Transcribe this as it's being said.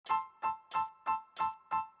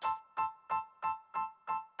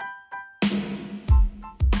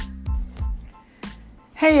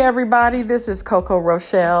Hey everybody, this is Coco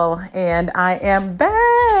Rochelle and I am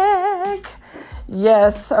back.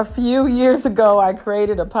 Yes, a few years ago I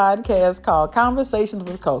created a podcast called Conversations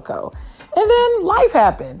with Coco, and then life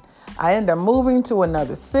happened. I ended up moving to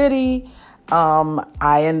another city.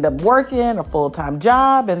 I ended up working a full-time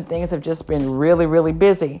job and things have just been really, really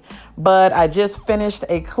busy. But I just finished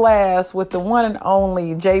a class with the one and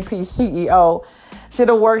only JP CEO. She did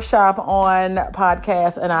a workshop on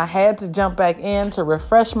podcasts and I had to jump back in to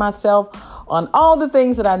refresh myself on all the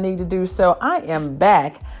things that I need to do. So I am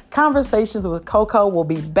back. Conversations with Coco will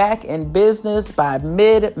be back in business by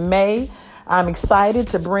mid-May. I'm excited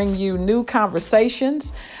to bring you new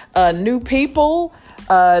conversations, new people,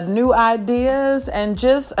 new ideas, and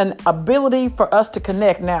just an ability for us to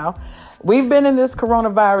connect. Now, we've been in this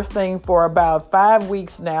coronavirus thing for about 5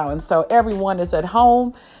 weeks now, and so everyone is at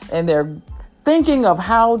home and they're thinking of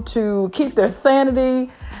how to keep their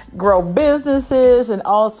sanity, grow businesses, and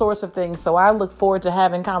all sorts of things. So I look forward to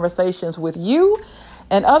having conversations with you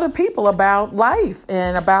and other people about life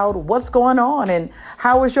and about what's going on and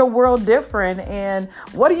how is your world different and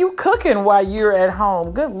what are you cooking while you're at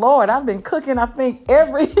home? Good Lord, I've been cooking, I think,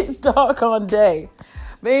 every doggone day.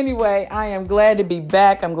 But anyway, I am glad to be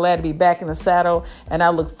back. I'm glad to be back in the saddle, and I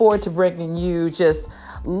look forward to bringing you just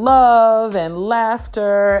love and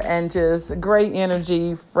laughter and just great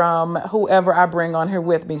energy from whoever I bring on here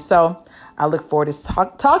with me. So I look forward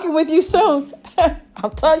to talking with you soon.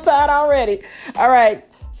 I'm tongue-tied already. All right.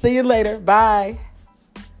 See you later. Bye.